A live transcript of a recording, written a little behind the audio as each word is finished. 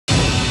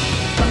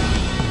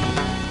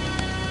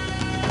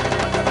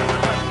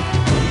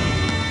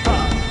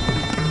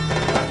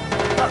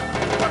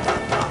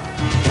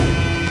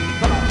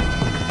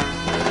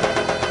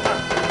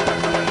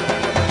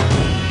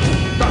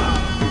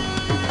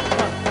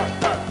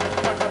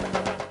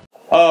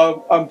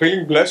I'm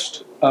feeling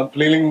blessed. I'm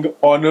feeling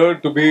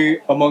honored to be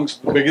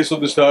amongst the biggest of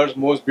the stars,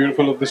 most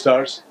beautiful of the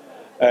stars,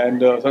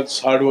 and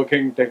such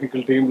hardworking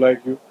technical team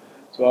like you.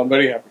 So I'm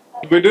very happy.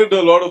 We did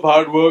a lot of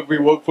hard work. We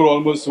worked for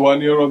almost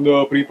 1 year on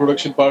the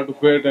pre-production part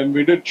of it, and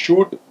we did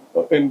shoot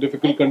in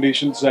difficult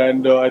conditions,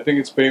 and I think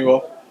it's paying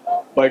off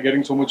by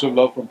getting so much of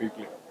love from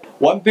people.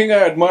 One thing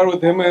I admire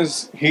with him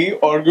is he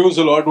argues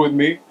a lot with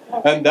me,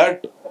 and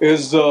that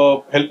is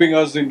helping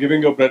us in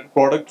giving a better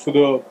product for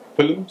the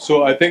film.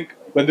 So I think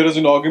when there is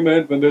an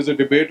argument, when there's a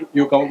debate,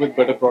 you come up with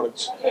better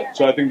products.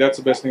 So I think that's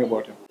the best thing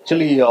about him.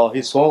 Actually,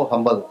 he's so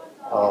humble,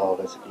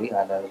 basically,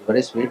 and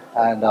very sweet.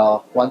 And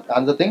one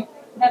another thing?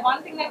 That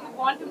one thing that you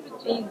want him to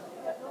change.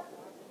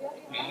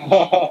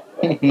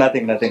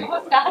 Nothing.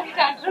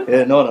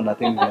 No,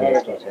 nothing.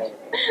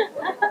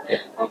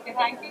 Okay,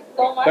 thank you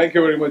so much. Thank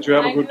you very much. You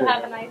have a And good you day.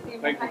 have a nice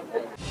evening. Thank you.